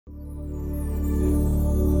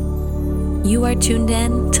You are tuned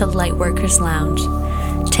in to Lightworkers Lounge,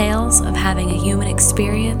 tales of having a human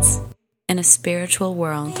experience in a spiritual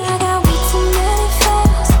world. It's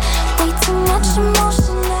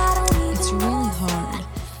really hard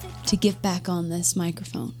to get back on this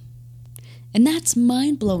microphone. And that's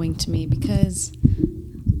mind-blowing to me because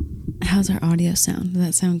how's our audio sound? Does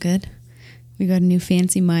that sound good? We got a new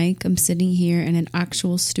fancy mic. I'm sitting here in an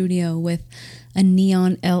actual studio with a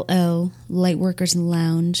neon LL Lightworkers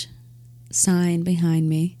Lounge sign behind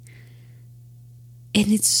me. And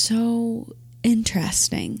it's so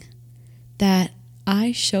interesting that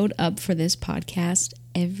I showed up for this podcast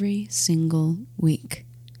every single week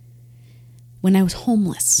when I was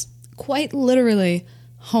homeless, quite literally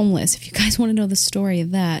homeless. If you guys want to know the story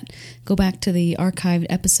of that, go back to the archived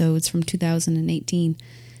episodes from 2018.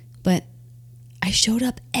 But I showed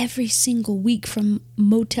up every single week, from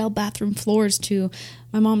motel bathroom floors to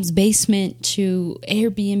my mom's basement to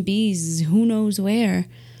Airbnbs, who knows where.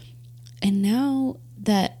 And now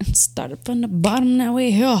that I started from the bottom that way,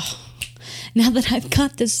 now that I've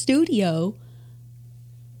got the studio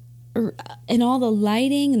and all the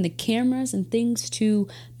lighting and the cameras and things to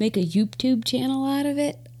make a YouTube channel out of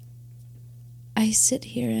it, I sit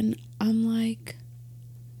here and I'm like,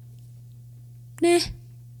 nah.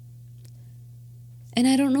 And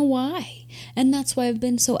I don't know why. And that's why I've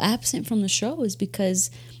been so absent from the show, is because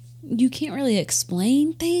you can't really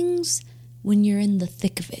explain things when you're in the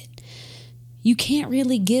thick of it. You can't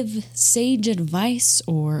really give sage advice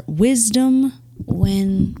or wisdom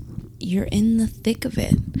when you're in the thick of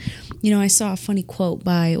it. You know, I saw a funny quote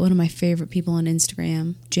by one of my favorite people on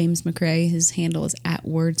Instagram, James McRae. His handle is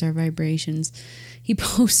 @WordsAreVibrations. He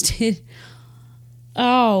posted...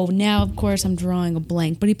 now, of course, I'm drawing a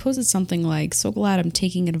blank, but he posted something like, "So glad I'm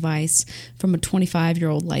taking advice from a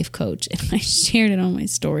 25-year-old life coach." And I shared it on my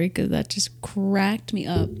story because that just cracked me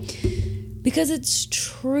up. Because it's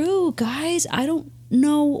true, guys. I don't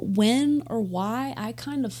know when or why I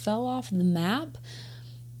kind of fell off the map,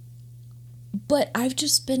 but I've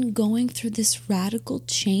just been going through this radical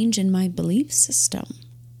change in my belief system.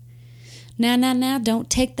 Now, don't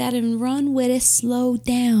take that and run with it. Slow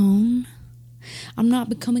down. I'm not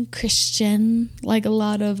becoming Christian like a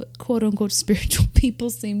lot of quote-unquote spiritual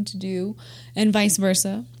people seem to do, and vice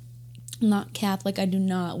versa. I'm not Catholic. I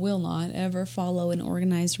will not ever follow an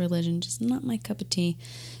organized religion. Just not my cup of tea.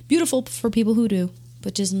 Beautiful for people who do,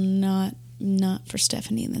 but just not for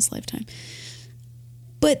Stephanie in this lifetime.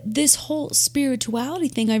 But this whole spirituality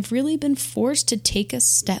thing, I've really been forced to take a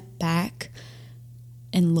step back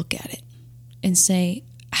and look at it and say,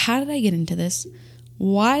 how did I get into this?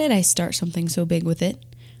 Why did I start something so big with it?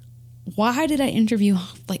 Why did I interview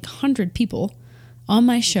like 100 people on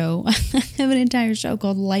my show? I have an entire show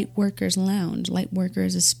called Lightworkers Lounge. Lightworker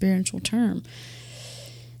is a spiritual term.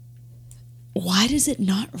 Why does it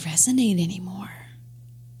not resonate anymore?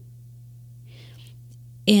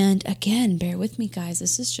 And again, bear with me, guys.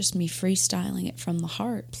 This is just me freestyling it from the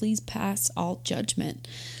heart. Please pass all judgment.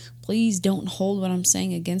 Please don't hold what I'm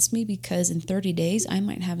saying against me, because in 30 days, I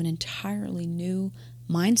might have an entirely new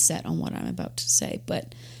mindset on what I'm about to say.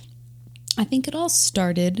 But I think it all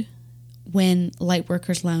started when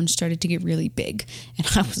Lightworkers Lounge started to get really big. And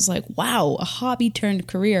I was like, wow, a hobby turned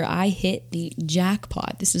career. I hit the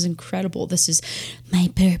jackpot. This is incredible. This is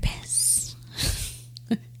my purpose.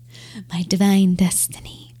 My divine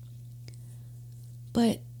destiny.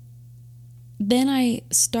 But then I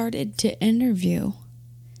started to interview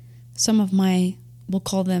some of my, we'll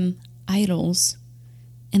call them idols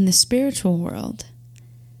in the spiritual world.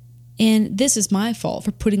 And this is my fault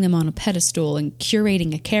for putting them on a pedestal and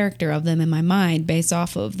curating a character of them in my mind based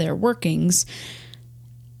off of their workings.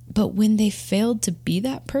 But when they failed to be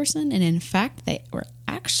that person, and in fact they were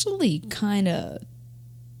actually kind of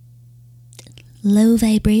low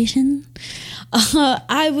vibration,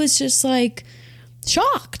 I was just like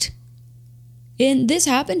shocked. And this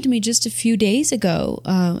happened to me just a few days ago.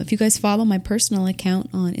 If you guys follow my personal account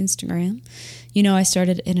on Instagram, you know I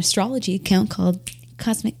started an astrology account called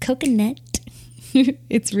Cosmic Coconut.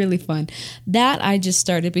 It's really fun. That I just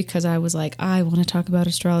started because I was like, I want to talk about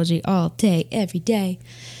astrology all day, every day.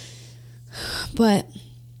 But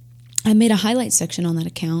I made a highlight section on that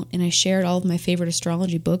account, and I shared all of my favorite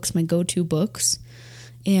astrology books, my go-to books.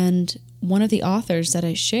 And one of the authors that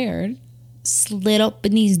I shared slid up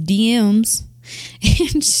in these DMs,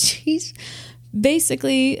 and she's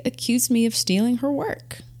basically accused me of stealing her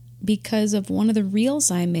work. Because of one of the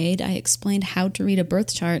reels I made, I explained how to read a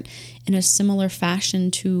birth chart in a similar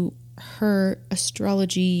fashion to her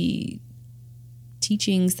astrology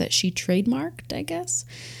teachings that she trademarked, I guess.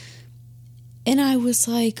 And I was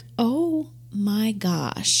like, oh my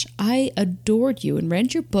gosh, I adored you and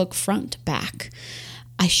read your book front to back.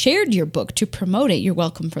 I shared your book to promote it. You're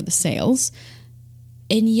welcome for the sales.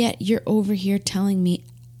 And yet you're over here telling me,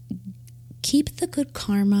 keep the good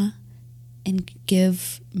karma and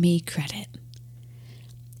give me credit.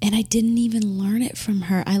 And I didn't even learn it from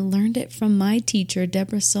her. I learned it from my teacher,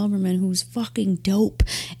 Deborah Silverman, who's fucking dope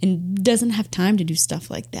and doesn't have time to do stuff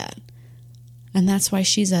like that. And that's why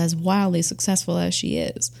she's as wildly successful as she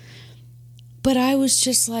is. But I was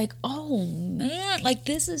just like, oh man, like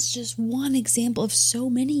this is just one example of so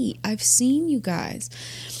many I've seen, you guys.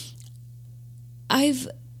 I've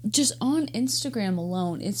just on Instagram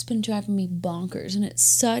alone, it's been driving me bonkers, and it's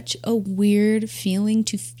such a weird feeling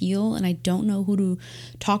to feel, and I don't know who to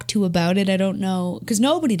talk to about it. I don't know, because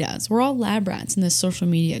nobody does. We're all lab rats in this social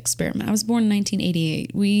media experiment. I was born in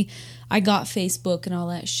 1988. I got Facebook and all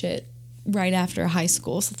that shit right after high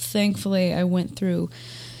school, so thankfully I went through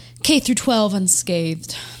K through 12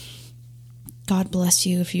 unscathed. God bless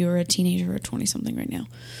you if you were a teenager or 20-something right now.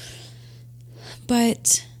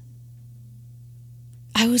 But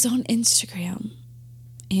I was on Instagram,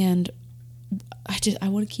 and I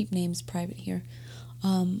want to keep names private here.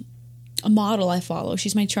 A model I follow,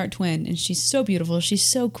 she's my chart twin, and she's so beautiful. She's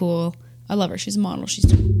so cool. I love her. She's a model. She's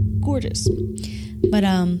gorgeous. But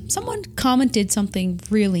someone commented something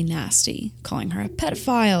really nasty, calling her a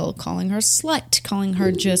pedophile, calling her a slut, calling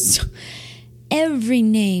her just every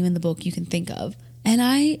name in the book you can think of. And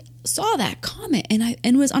I saw that comment, and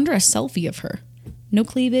it was under a selfie of her. No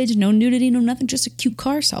cleavage, no nudity, no nothing, just a cute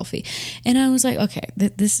car selfie. And I was like, okay,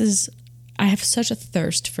 I have such a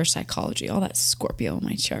thirst for psychology, all that Scorpio in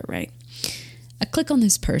my chart, right? I click on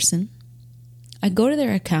this person. I go to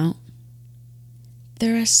their account.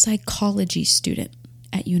 They're a psychology student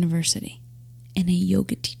at university and a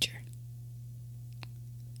yoga teacher.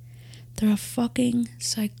 They're a fucking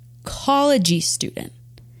psychology student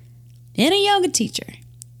and a yoga teacher.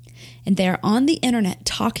 And they're on the internet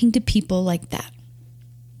talking to people like that.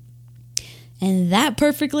 And that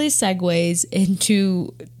perfectly segues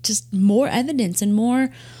into just more evidence and more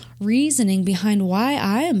reasoning behind why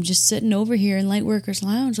I am just sitting over here in Lightworkers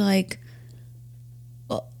Lounge like,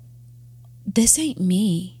 well, this ain't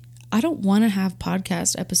me. I don't want to have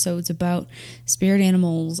podcast episodes about spirit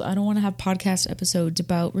animals. I don't want to have podcast episodes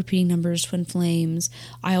about repeating numbers, twin flames,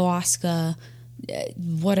 ayahuasca,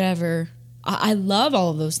 whatever. I love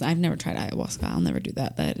all of those. I've never tried ayahuasca. I'll never do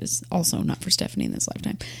that. That is also not for Stephanie in this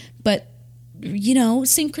lifetime. But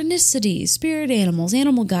synchronicities, spirit animals,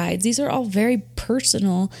 animal guides, these are all very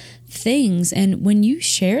personal things. And when you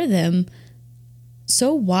share them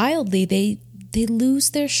so wildly, they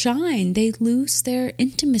lose their shine. They lose their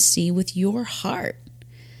intimacy with your heart.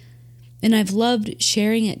 And I've loved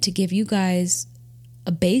sharing it to give you guys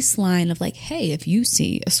a baseline of like, hey, if you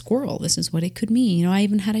see a squirrel, this is what it could mean. I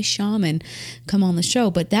even had a shaman come on the show,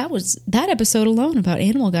 but that episode alone about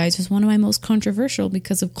animal guides was one of my most controversial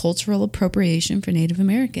because of cultural appropriation for Native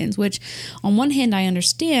Americans, which on one hand I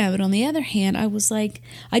understand, but on the other hand, I was like,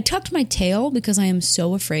 I tucked my tail because I am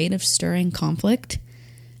so afraid of stirring conflict.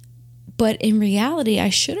 But in reality, I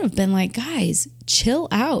should have been like, guys, chill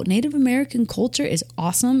out. Native American culture is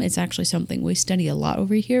awesome. It's actually something we study a lot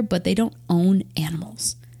over here, but they don't own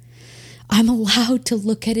animals. I'm allowed to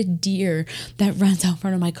look at a deer that runs out in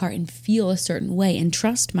front of my car and feel a certain way and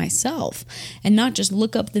trust myself and not just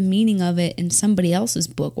look up the meaning of it in somebody else's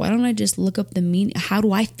book. Why don't I just look up the meaning? How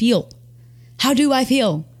do I feel? How do I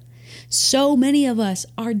feel? So many of us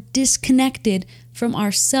are disconnected from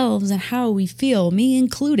ourselves and how we feel, me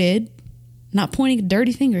included. Not pointing a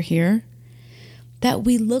dirty finger here, that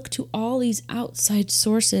we look to all these outside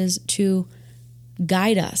sources to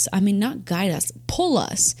guide us. I mean, not guide us, pull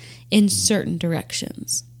us in certain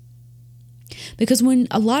directions. Because when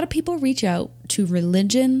a lot of people reach out to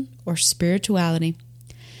religion or spirituality,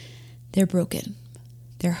 they're broken.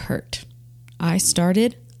 They're hurt. I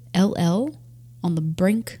started LL on the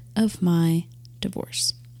brink of my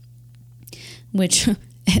divorce, which...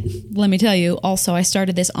 let me tell you, also, I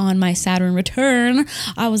started this on my Saturn return.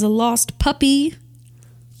 I was a lost puppy,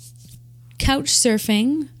 couch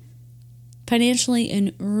surfing, financially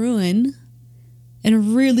in ruin, in a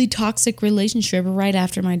really toxic relationship right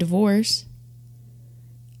after my divorce.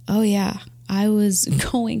 Oh, yeah. I was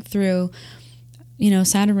going through,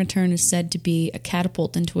 Saturn return is said to be a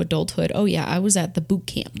catapult into adulthood. Oh, yeah. I was at the boot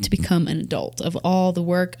camp to become an adult of all the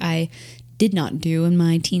work I did not do in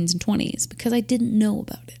my teens and 20s because I didn't know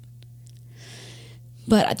about it.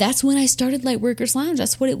 But that's when I started Lightworkers Lounge.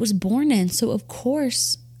 That's what it was born in. So of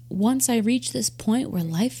course, once I reach this point where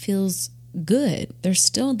life feels good, there's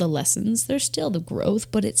still the lessons, there's still the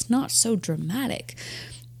growth, but it's not so dramatic.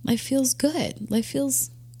 Life feels good. Life feels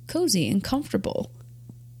cozy and comfortable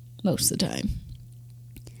most of the time.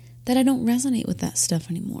 That I don't resonate with that stuff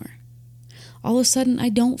anymore. All of a sudden, I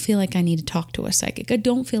don't feel like I need to talk to a psychic. I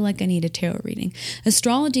don't feel like I need a tarot reading.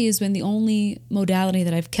 Astrology has been the only modality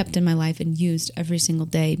that I've kept in my life and used every single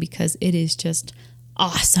day because it is just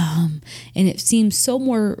awesome. And it seems so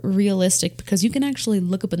more realistic because you can actually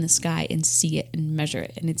look up in the sky and see it and measure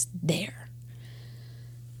it, and it's there.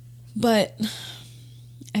 But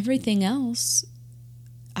everything else,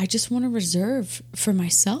 I just want to reserve for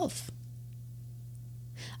myself.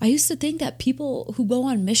 I used to think that people who go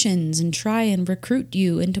on missions and try and recruit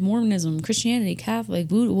you into Mormonism, Christianity, Catholic,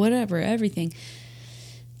 Buddha, whatever, everything.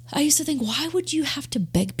 I used to think, why would you have to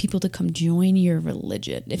beg people to come join your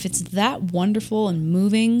religion? If it's that wonderful and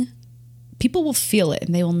moving, people will feel it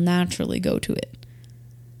and they will naturally go to it.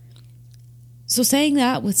 So saying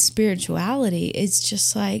that with spirituality is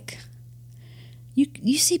just like,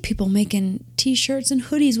 you see people making t-shirts and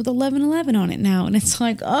hoodies with 1111 on it now. And it's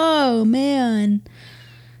like, oh man.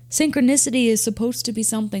 Synchronicity is supposed to be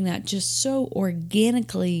something that just so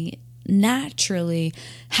organically, naturally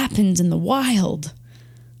happens in the wild.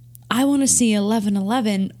 I want to see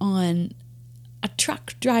 1111 on a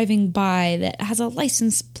truck driving by that has a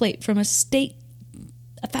license plate from a state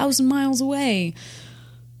 1,000 miles away.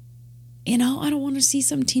 You know, I don't want to see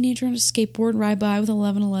some teenager on a skateboard ride by with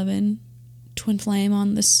 1111 twin flame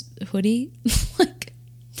on this hoodie. Like,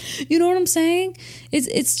 you know what I'm saying?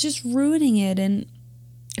 It's just ruining it. And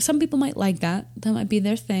some people might like that. That might be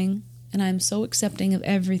their thing. And I'm so accepting of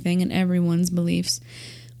everything and everyone's beliefs.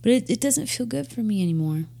 But it doesn't feel good for me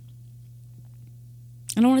anymore.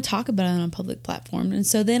 I don't want to talk about it on a public platform. And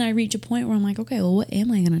so then I reach a point where I'm like, okay, well, what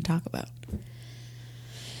am I going to talk about?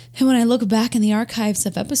 And when I look back in the archives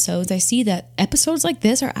of episodes, I see that episodes like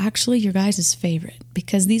this are actually your guys' favorite.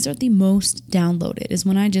 Because these are the most downloaded, is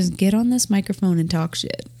when I just get on this microphone and talk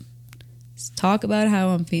shit. Just talk about how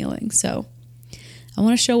I'm feeling. So I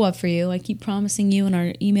want to show up for you. I keep promising you in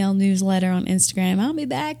our email newsletter on Instagram, I'll be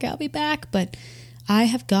back. But I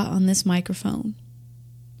have got on this microphone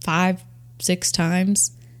 5-6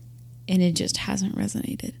 times and it just hasn't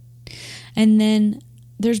resonated. And then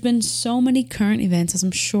there's been so many current events, as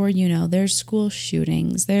I'm sure you know. There's school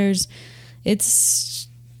shootings. There's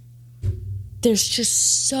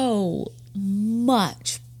just so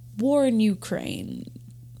much. War in Ukraine,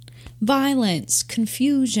 violence,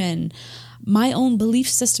 confusion, my own belief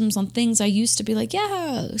systems on things I used to be like,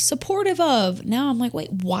 yeah, supportive of. Now I'm like,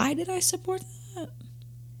 wait, why did I support that?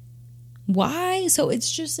 Why? So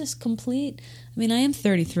it's just this complete, I mean, I am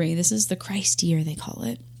 33. This is the Christ year, they call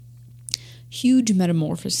it. Huge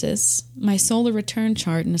metamorphosis. My solar return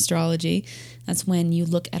chart in astrology, that's when you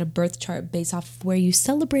look at a birth chart based off of where you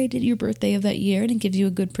celebrated your birthday of that year, and it gives you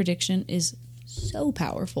a good prediction, is so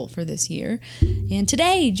powerful for this year. And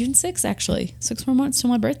today, June 6th, actually, 6 more months to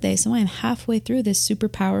my birthday, so I am halfway through this super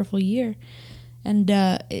powerful year. And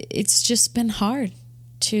it's just been hard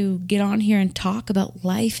to get on here and talk about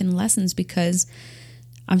life and lessons because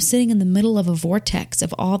I'm sitting in the middle of a vortex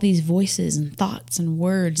of all these voices and thoughts and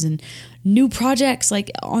words and new projects. Like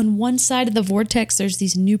on one side of the vortex, there's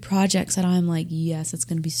these new projects that I'm like, yes, it's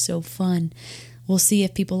going to be so fun. We'll see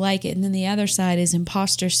if people like it. And then the other side is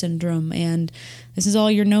imposter syndrome. And this is all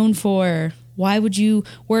you're known for. Why would you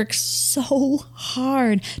work so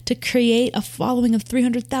hard to create a following of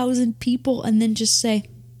 300,000 people and then just say,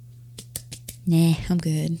 nah, I'm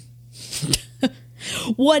good.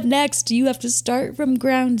 What next? Do you have to start from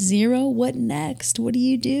ground zero? What next? What do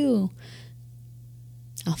you do?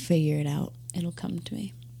 I'll figure it out. It'll come to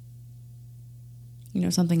me. You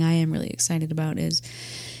know, something I am really excited about is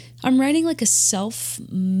I'm writing like a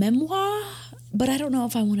self-memoir, but I don't know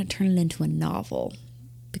if I want to turn it into a novel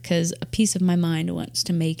because a piece of my mind wants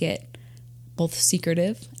to make it both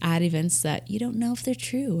secretive, add events that you don't know if they're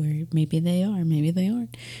true, or maybe they are, maybe they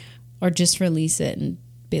aren't, or just release it and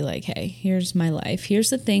be like, hey, here's my life. Here's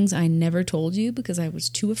the things I never told you because I was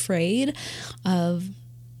too afraid of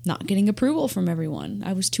not getting approval from everyone.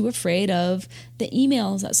 I was too afraid of the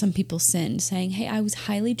emails that some people send saying, hey, I was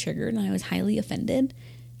highly triggered and I was highly offended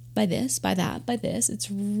by this, by that, by this. It's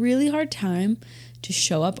a really hard time to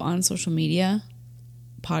show up on social media,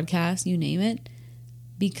 podcasts, you name it,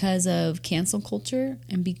 because of cancel culture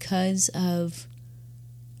and because of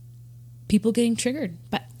people getting triggered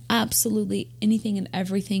by absolutely anything and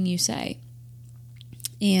everything you say.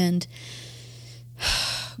 And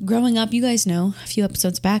growing up, you guys know, a few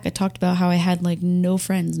episodes back, I talked about how I had like no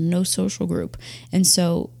friends, no social group. And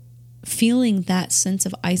so feeling that sense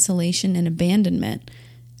of isolation and abandonment,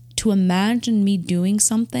 to imagine me doing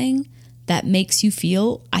something that makes you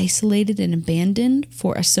feel isolated and abandoned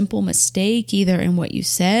for a simple mistake, either in what you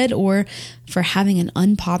said or for having an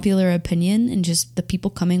unpopular opinion, and just the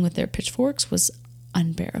people coming with their pitchforks, was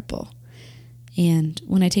unbearable. And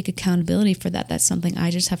when I take accountability for that, that's something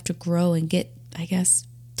I just have to grow and get, I guess,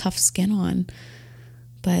 tough skin on.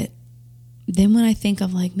 But then when I think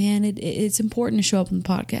of like, man, it's important to show up on the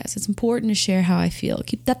podcast. It's important to share how I feel.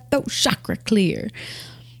 Keep that throat chakra clear.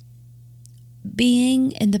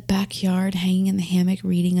 Being in the backyard, hanging in the hammock,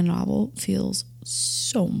 reading a novel feels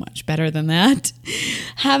so much better than that.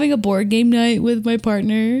 Having a board game night with my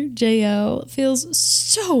partner, JL, feels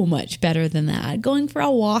so much better than that. Going for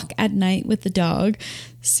a walk at night with the dog,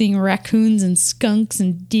 seeing raccoons and skunks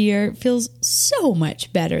and deer feels so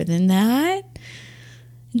much better than that.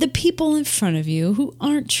 The people in front of you who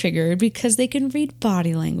aren't triggered because they can read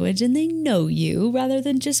body language and they know you rather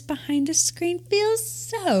than just behind a screen feels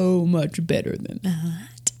so much better than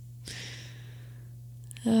that.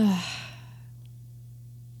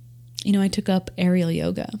 You know, I took up aerial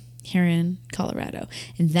yoga here in Colorado,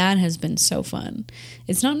 and that has been so fun.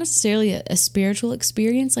 It's not necessarily a spiritual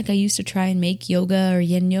experience like I used to try and make yoga or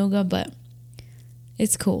yin yoga, but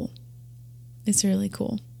it's cool. It's really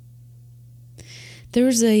cool. There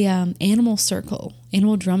was a animal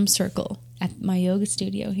drum circle at my yoga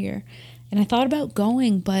studio here. And I thought about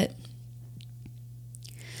going, but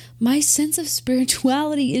my sense of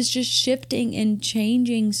spirituality is just shifting and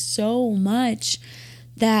changing so much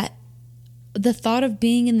that the thought of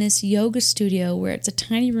being in this yoga studio where it's a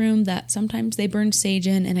tiny room that sometimes they burn sage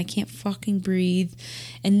in and I can't fucking breathe.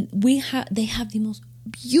 And they have the most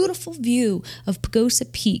beautiful view of Pagosa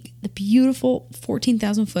Peak, the beautiful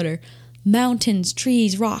 14,000 footer. Mountains,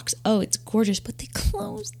 trees, rocks. Oh, it's gorgeous. But they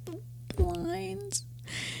closed the blinds.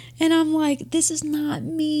 And I'm like, this is not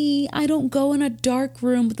me. I don't go in a dark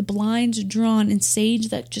room with the blinds drawn and sage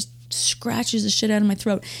that just scratches the shit out of my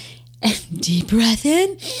throat. And deep breath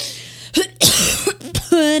in.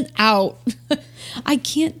 Put out. I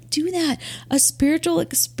can't do that. A spiritual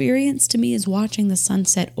experience to me is watching the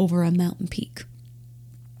sunset over a mountain peak.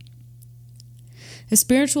 A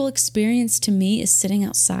spiritual experience to me is sitting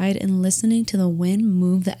outside and listening to the wind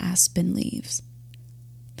move the aspen leaves.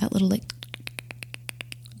 That little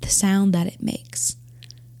the sound that it makes.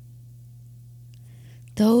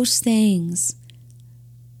 Those things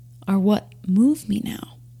are what move me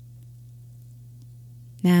now.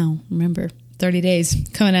 Now, remember, 30 days,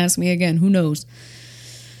 come and ask me again, who knows?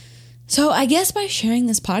 So I guess by sharing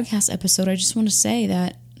this podcast episode, I just want to say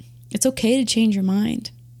that it's okay to change your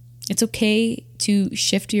mind. It's okay to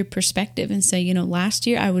shift your perspective and say, last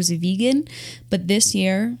year I was a vegan, but this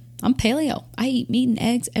year I'm paleo. I eat meat and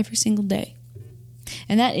eggs every single day.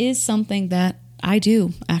 And that is something that I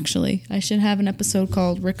do, actually. I should have an episode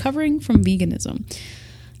called Recovering from Veganism.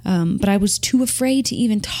 But I was too afraid to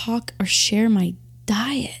even talk or share my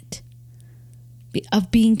diet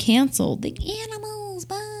of being canceled. The animals,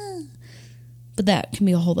 blah. But that can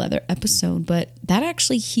be a whole other episode. But that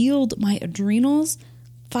actually healed my adrenals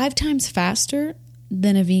 5 times faster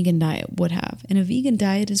than a vegan diet would have. And a vegan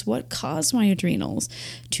diet is what caused my adrenals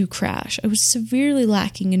to crash. I was severely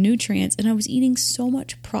lacking in nutrients, and I was eating so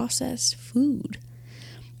much processed food.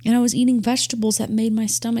 And I was eating vegetables that made my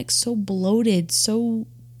stomach so bloated, so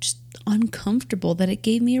just uncomfortable that it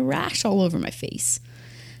gave me a rash all over my face.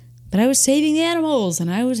 But I was saving the animals, and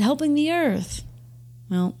I was helping the earth.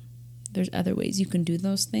 Well, there's other ways you can do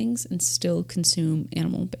those things and still consume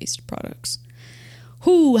animal-based products.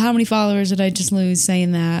 How many followers did I just lose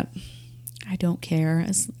saying that? I don't care.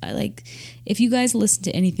 If you guys listen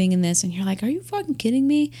to anything in this and you're like, are you fucking kidding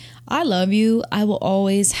me? I love you. I will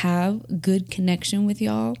always have good connection with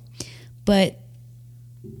y'all. But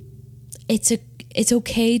it's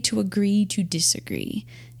okay to agree to disagree.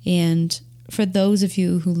 And for those of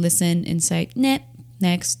you who listen and say, nah,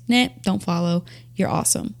 next, nah, don't follow, you're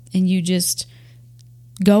awesome. And you just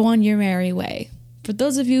go on your merry way. For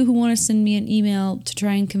those of you who want to send me an email to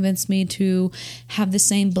try and convince me to have the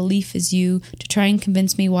same belief as you, to try and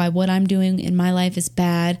convince me why what I'm doing in my life is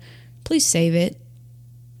bad, please save it.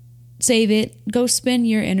 Save it. Go spend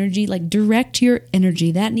your energy, direct your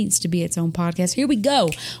energy. That needs to be its own podcast. Here we go.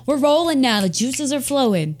 We're rolling now. The juices are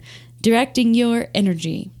flowing. Directing your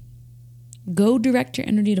energy. Go direct your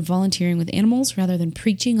energy to volunteering with animals rather than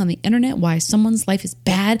preaching on the internet why someone's life is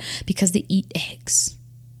bad because they eat eggs.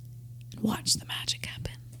 Watch the magic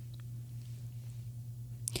happen.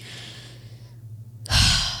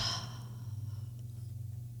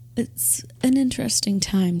 It's an interesting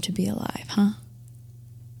time to be alive, huh?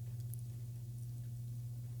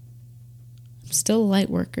 I'm still a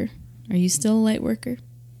light worker. Are you still a light worker?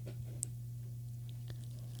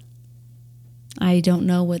 I don't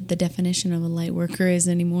know what the definition of a light worker is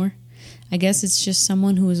anymore. I guess it's just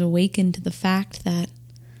someone who is awakened to the fact that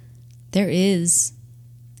there is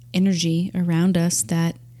energy around us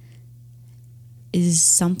that is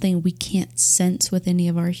something we can't sense with any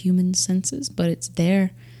of our human senses, but it's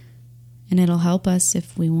there, and it'll help us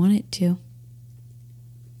if we want it to.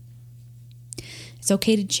 It's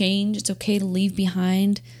okay to change. It's okay to leave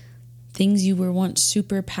behind things you were once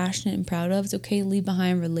super passionate and proud of. It's okay to leave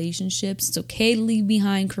behind relationships. It's okay to leave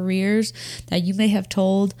behind careers that you may have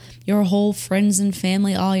told your whole friends and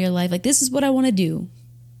family all your life, like, this is what I want to do.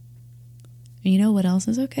 And you know what else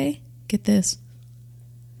is okay? Get this.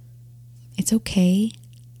 It's okay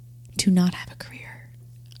to not have a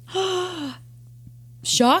career.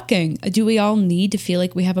 Shocking. Do we all need to feel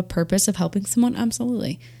like we have a purpose of helping someone?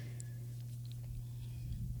 Absolutely.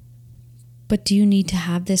 But do you need to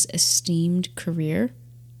have this esteemed career?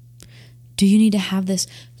 Do you need to have this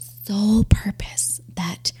sole purpose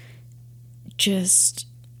that just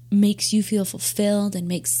makes you feel fulfilled and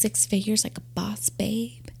makes 6 figures like a boss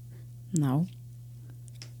babe? No.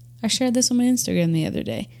 I shared this on my Instagram the other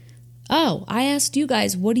day. Oh, I asked you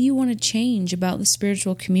guys, what do you want to change about the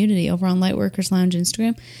spiritual community over on Lightworkers Lounge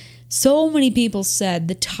Instagram? So many people said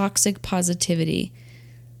the toxic positivity.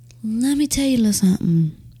 Let me tell you a little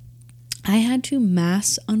something. I had to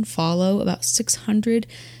mass unfollow about 600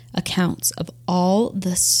 accounts of all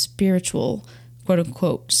the spiritual, quote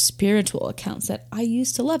unquote, spiritual accounts that I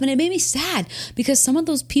used to love. And it made me sad because some of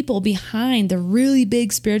those people behind the really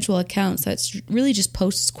big spiritual accounts that really just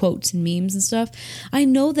posts quotes and memes and stuff, I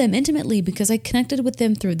know them intimately because I connected with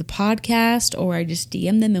them through the podcast, or I just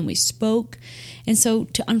DM'd them and we spoke. And so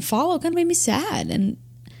to unfollow kind of made me sad.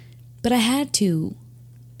 But I had to,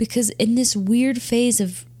 because in this weird phase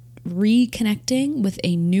of reconnecting with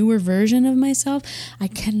a newer version of myself, I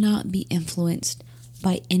cannot be influenced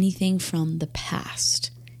by anything from the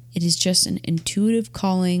past. It is just an intuitive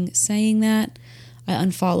calling saying that. I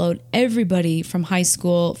unfollowed everybody from high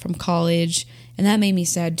school, from college, and that made me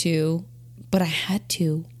sad too, but I had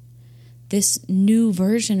to. This new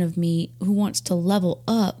version of me who wants to level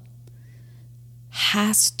up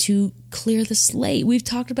has to clear the slate. We've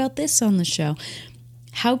talked about this on the show.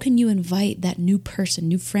 How can you invite that new person,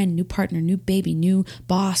 new friend, new partner, new baby, new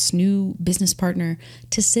boss, new business partner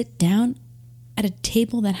to sit down at a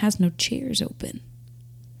table that has no chairs open?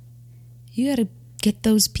 You got to get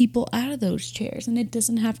those people out of those chairs, and it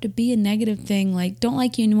doesn't have to be a negative thing like, don't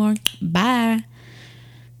like you anymore, bye.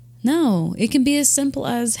 No, it can be as simple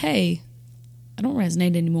as, hey, I don't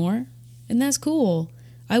resonate anymore, and that's cool.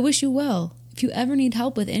 I wish you well. If you ever need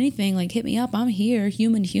help with anything, like, hit me up. I'm here,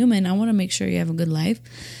 human. I want to make sure you have a good life.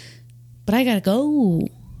 But I got to go.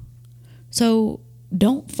 So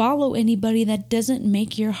don't follow anybody that doesn't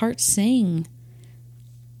make your heart sing.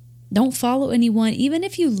 Don't follow anyone, even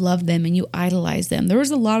if you love them and you idolize them. There was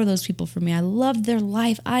a lot of those people for me. I loved their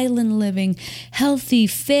life, island living, healthy,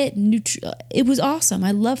 fit, it was awesome.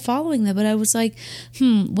 I love following them, but I was like,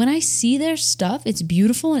 when I see their stuff, it's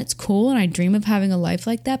beautiful and it's cool, and I dream of having a life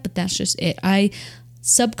like that, but that's just it.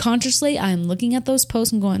 Subconsciously, I'm looking at those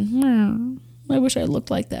posts and going, I wish I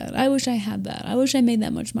looked like that. I wish I had that. I wish I made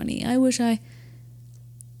that much money.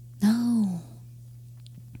 No.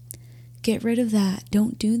 Get rid of that.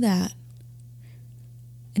 Don't do that.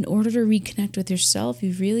 In order to reconnect with yourself,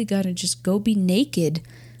 you've really got to just go be naked.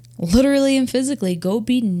 Literally and physically, go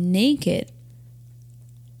be naked.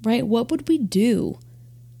 Right? What would we do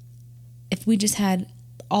if we just had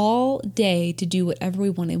all day to do whatever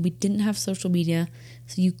we wanted? We didn't have social media,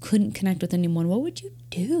 so you couldn't connect with anyone. What would you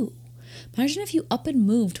do? Imagine if you up and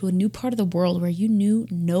moved to a new part of the world where you knew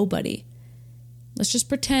nobody. Let's just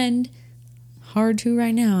pretend. Hard to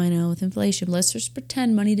right now, I know, with inflation. Let's just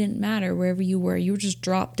pretend money didn't matter wherever you were. You were just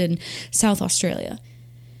dropped in South Australia.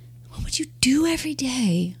 What would you do every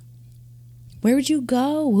day? Where would you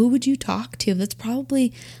go? Who would you talk to? That's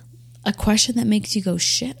probably a question that makes you go,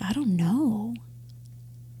 shit, I don't know.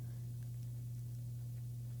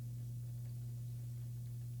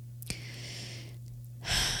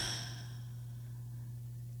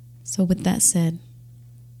 So with that said,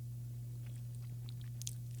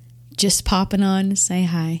 just popping on to say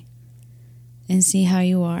hi and see how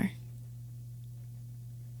you are.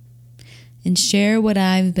 And share what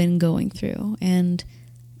I've been going through. And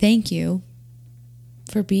thank you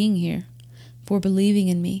for being here, for believing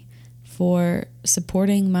in me, for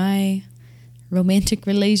supporting my romantic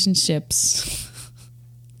relationships.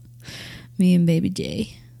 Me and Baby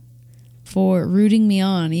J. For rooting me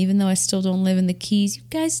on, even though I still don't live in the Keys. You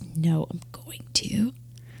guys know I'm going to.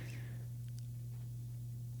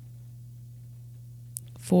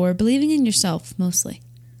 For believing in yourself, mostly.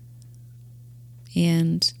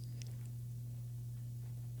 and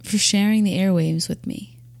for sharing the airwaves with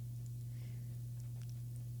me.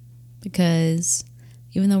 Because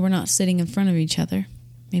even though we're not sitting in front of each other,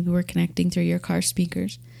 maybe we're connecting through your car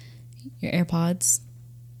speakers, your AirPods.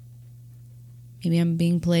 Maybe I'm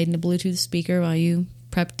being played in a Bluetooth speaker while you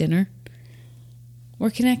prep dinner. We're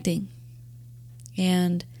connecting.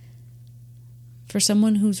 And for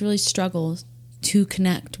someone who's really struggled to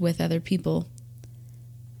connect with other people,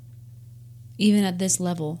 even at this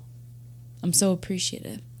level, I'm so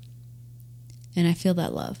appreciative. And I feel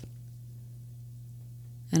that love.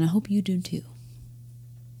 And I hope you do too.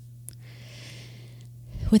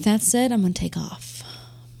 With that said, I'm going to take off.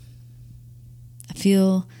 I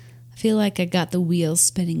feel like I got the wheels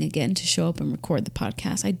spinning again to show up and record the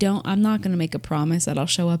podcast. I'm not going to make a promise that I'll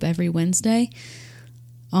show up every Wednesday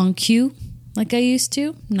on cue like I used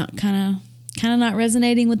to. Not kind of not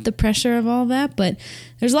resonating with the pressure of all that, but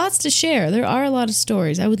there's lots to share. There are a lot of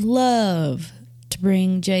stories. I would love to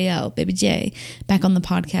bring JL, Baby J, back on the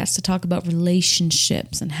podcast to talk about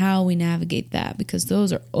relationships and how we navigate that, because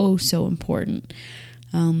those are oh so important.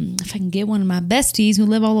 If I can get one of my besties who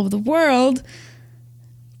live all over the world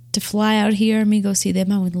to fly out here and me go see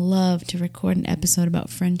them, I would love to record an episode about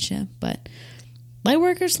friendship. But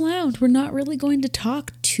Lightworkers Lounge, we're not really going to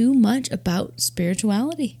talk too much about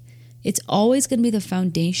spirituality. It's always going to be the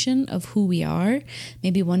foundation of who we are.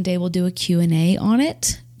 Maybe one day we'll do a Q&A on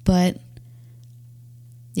it, but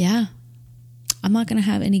yeah, I'm not going to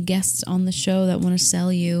have any guests on the show that want to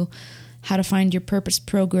sell you how to find your purpose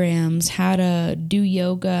programs, how to do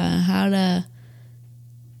yoga,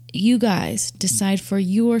 you guys decide for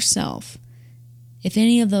yourself if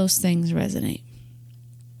any of those things resonate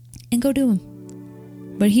and go do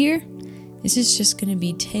them. But here, this is just going to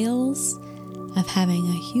be tales of having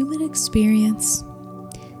a human experience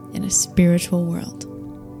in a spiritual world.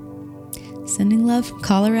 Sending love from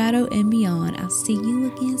Colorado and beyond. I'll see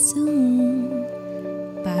you again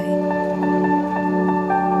soon. Bye.